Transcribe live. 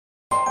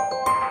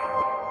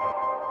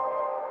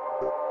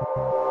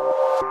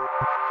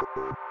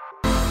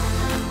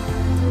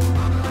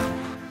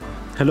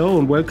Hello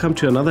and welcome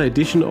to another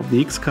edition of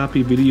the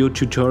XCAPI video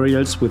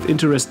tutorials with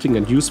interesting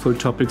and useful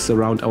topics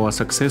around our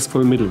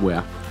successful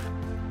middleware.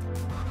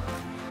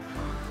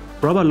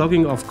 Proper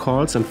logging of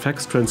calls and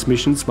fax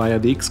transmissions via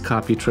the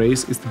XCAPI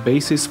Trace is the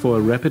basis for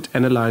a rapid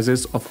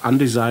analysis of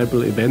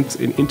undesirable events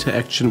in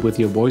interaction with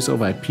your voice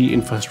over IP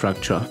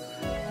infrastructure.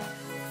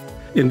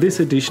 In this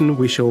edition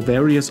we show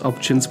various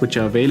options which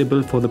are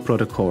available for the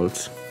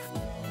protocols.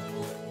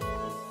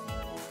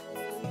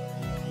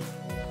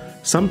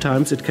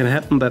 Sometimes it can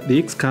happen that the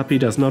XCAPI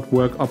does not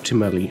work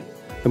optimally.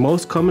 The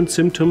most common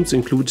symptoms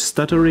include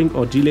stuttering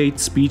or delayed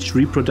speech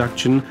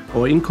reproduction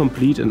or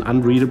incomplete and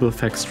unreadable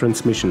fax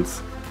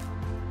transmissions.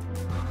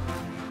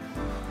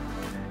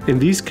 In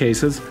these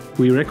cases,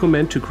 we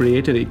recommend to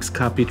create an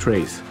XCAPI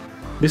Trace.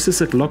 This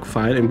is a log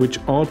file in which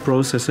all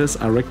processes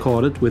are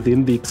recorded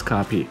within the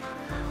XCAPI.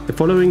 The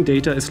following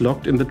data is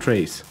logged in the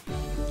trace: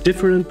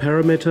 different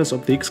parameters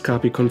of the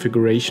XCAPI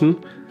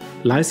configuration,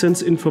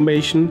 license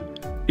information,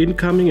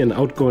 incoming and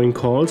outgoing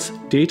calls,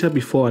 data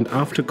before and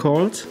after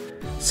calls,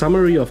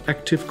 summary of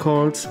active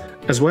calls,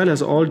 as well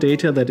as all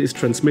data that is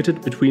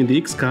transmitted between the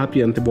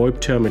XCAPI and the VoIP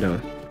terminal.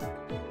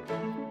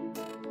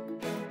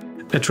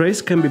 A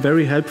trace can be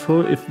very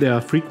helpful if there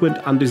are frequent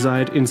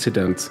undesired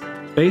incidents.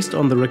 Based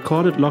on the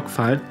recorded log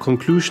file,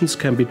 conclusions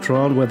can be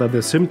drawn whether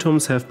the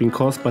symptoms have been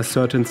caused by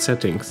certain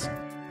settings.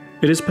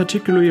 It is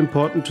particularly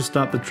important to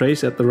start the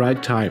trace at the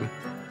right time.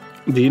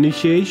 The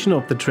initiation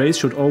of the trace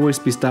should always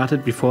be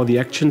started before the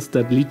actions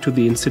that lead to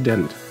the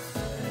incident.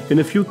 In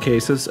a few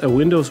cases, a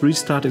Windows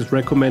restart is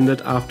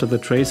recommended after the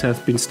trace has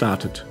been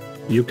started.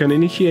 You can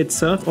initiate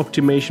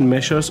self-optimization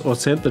measures or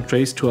send the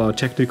trace to our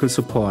technical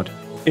support.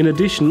 In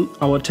addition,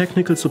 our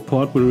technical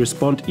support will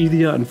respond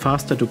easier and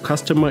faster to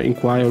customer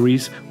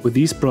inquiries with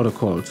these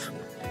protocols.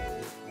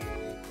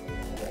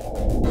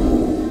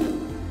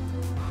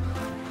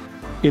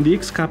 In the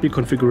XCAPI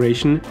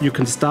configuration, you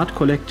can start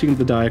collecting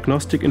the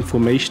diagnostic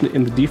information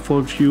in the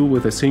default view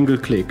with a single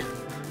click.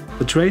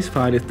 The trace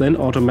file is then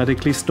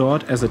automatically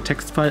stored as a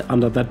text file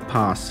under that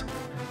path.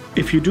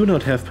 If you do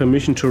not have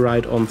permission to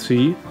write on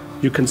C,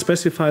 you can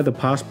specify the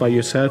path by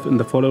yourself in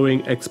the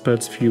following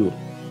experts view.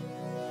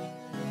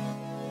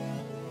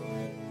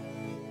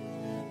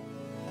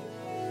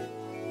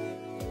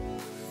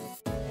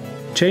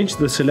 Change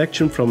the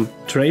selection from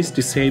Trace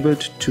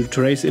Disabled to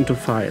Trace into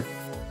File.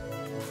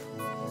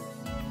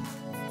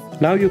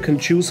 Now you can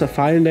choose a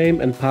file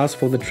name and path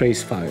for the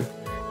trace file.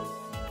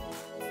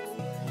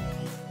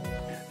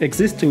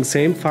 Existing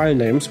same file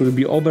names will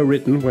be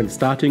overwritten when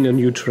starting a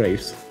new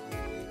trace.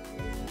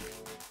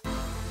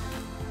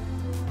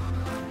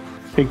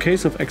 In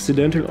case of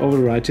accidental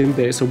overwriting,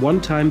 there is a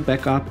one-time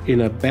backup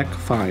in a back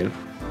file.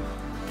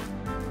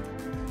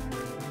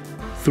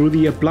 Through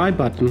the Apply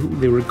button,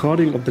 the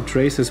recording of the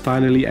trace is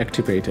finally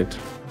activated.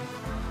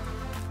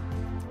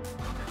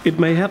 It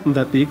may happen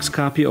that the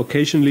XCAPI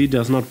occasionally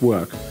does not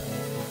work.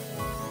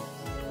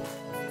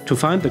 To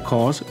find the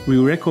cause, we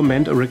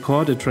recommend a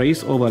record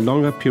trace over a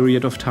longer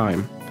period of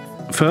time.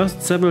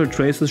 First, several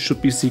traces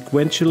should be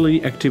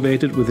sequentially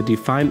activated with a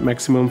defined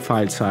maximum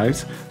file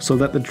size, so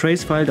that the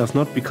trace file does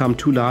not become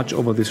too large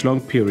over this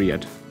long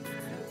period.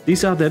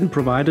 These are then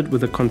provided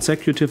with a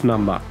consecutive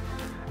number.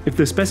 If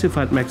the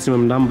specified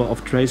maximum number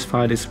of trace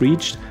files is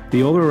reached,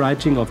 the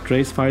overwriting of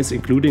trace files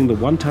including the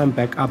one-time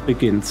backup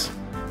begins.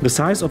 The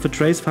size of a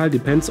trace file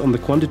depends on the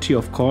quantity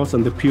of calls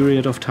and the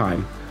period of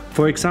time.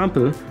 For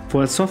example,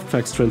 for a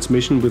softfax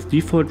transmission with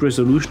default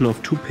resolution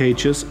of 2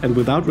 pages and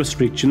without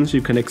restrictions,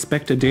 you can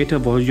expect a data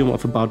volume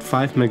of about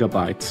 5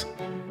 megabytes.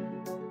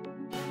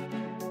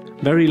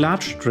 Very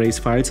large trace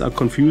files are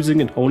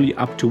confusing and only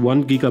up to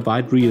 1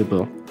 gigabyte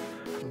readable.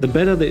 The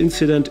better the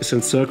incident is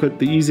encircled,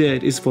 the easier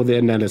it is for the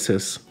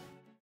analysis.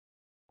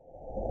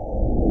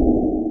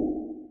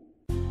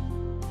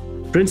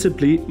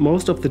 Principally,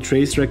 most of the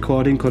trace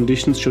recording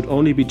conditions should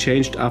only be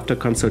changed after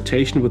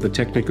consultation with the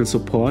technical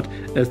support,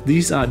 as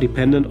these are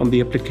dependent on the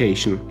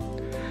application.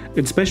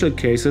 In special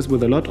cases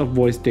with a lot of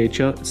voice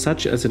data,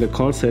 such as in a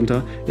call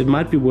center, it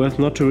might be worth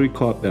not to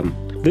record them.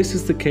 This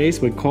is the case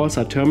when calls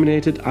are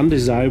terminated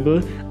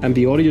undesirable and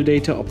the audio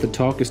data of the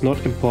talk is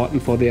not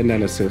important for the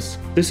analysis.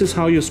 This is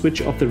how you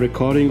switch off the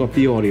recording of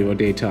the audio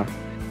data.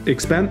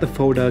 Expand the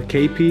folder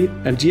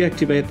XCAPI and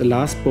deactivate the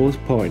last both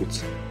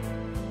points.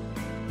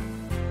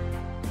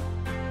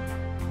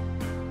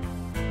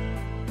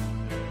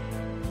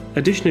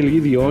 Additionally,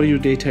 the audio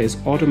data is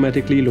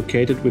automatically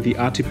located with the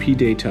RTP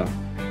data.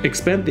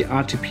 Expand the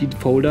RTP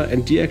folder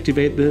and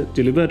deactivate the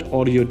delivered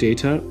audio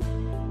data,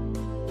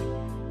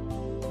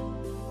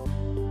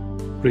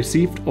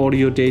 received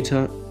audio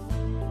data,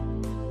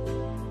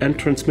 and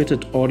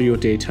transmitted audio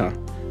data.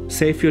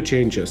 Save your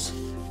changes.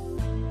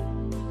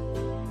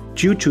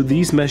 Due to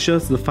these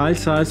measures, the file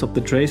size of the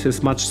trace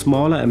is much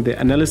smaller and the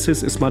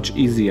analysis is much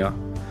easier.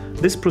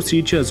 This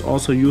procedure is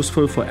also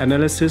useful for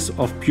analysis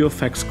of pure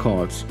fax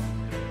calls.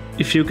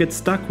 If you get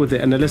stuck with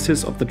the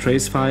analysis of the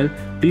trace file,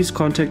 please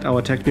contact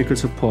our technical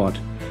support.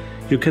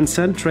 You can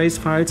send trace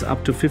files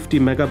up to 50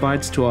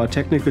 MB to our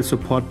technical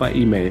support by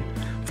email.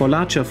 For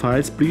larger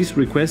files, please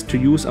request to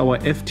use our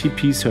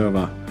FTP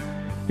server.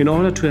 In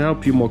order to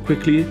help you more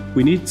quickly,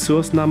 we need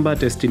source number,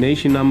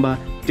 destination number,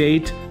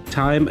 date,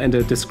 time and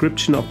a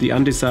description of the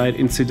undesired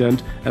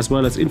incident, as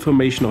well as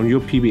information on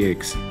your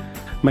PBX,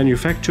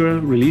 manufacturer,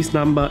 release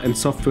number and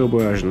software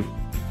version.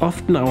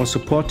 Often our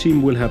support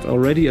team will have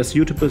already a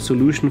suitable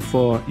solution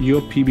for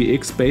your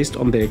PBX based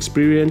on their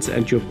experience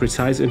and your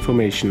precise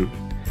information.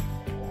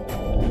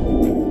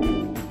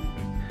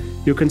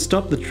 You can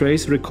stop the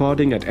trace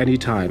recording at any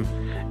time.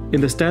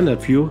 In the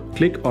standard view,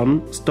 click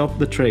on Stop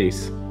the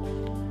Trace.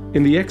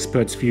 In the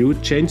Experts view,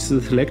 change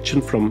the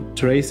selection from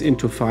Trace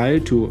into File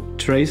to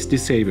Trace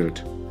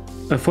Disabled.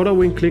 A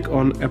following click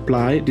on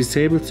Apply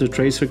disables the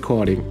trace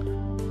recording.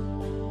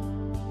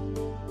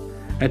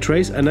 A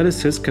trace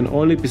analysis can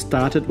only be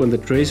started when the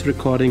trace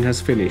recording has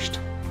finished.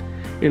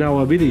 In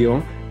our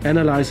video,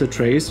 Analyze a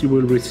Trace, you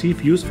will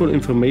receive useful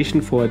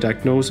information for a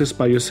diagnosis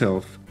by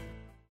yourself.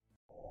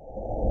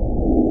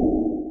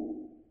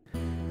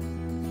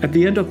 At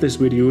the end of this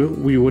video,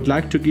 we would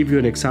like to give you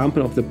an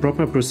example of the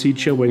proper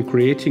procedure when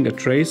creating a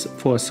trace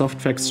for a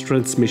softfax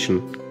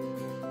transmission.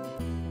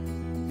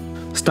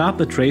 Start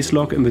the trace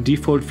log in the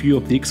default view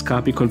of the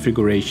XCAPI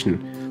configuration.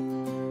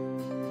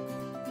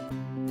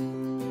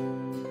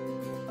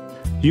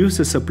 Use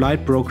the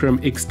supplied program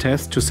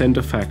XTest to send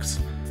a fax.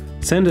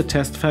 Send a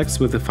test fax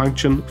with the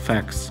function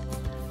fax.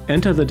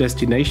 Enter the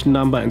destination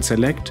number and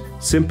select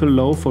Simple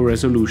Low for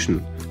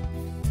resolution.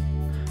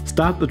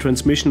 Start the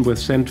transmission with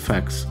Send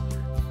Fax.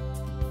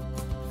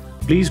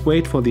 Please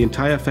wait for the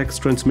entire fax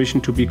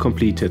transmission to be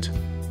completed.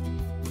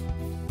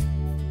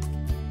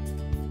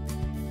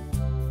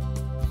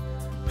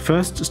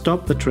 First,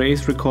 stop the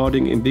trace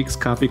recording in the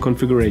XCAPI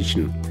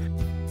configuration.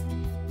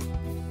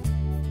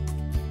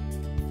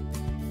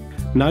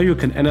 Now you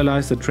can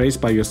analyze the trace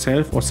by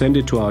yourself or send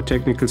it to our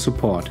technical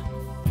support.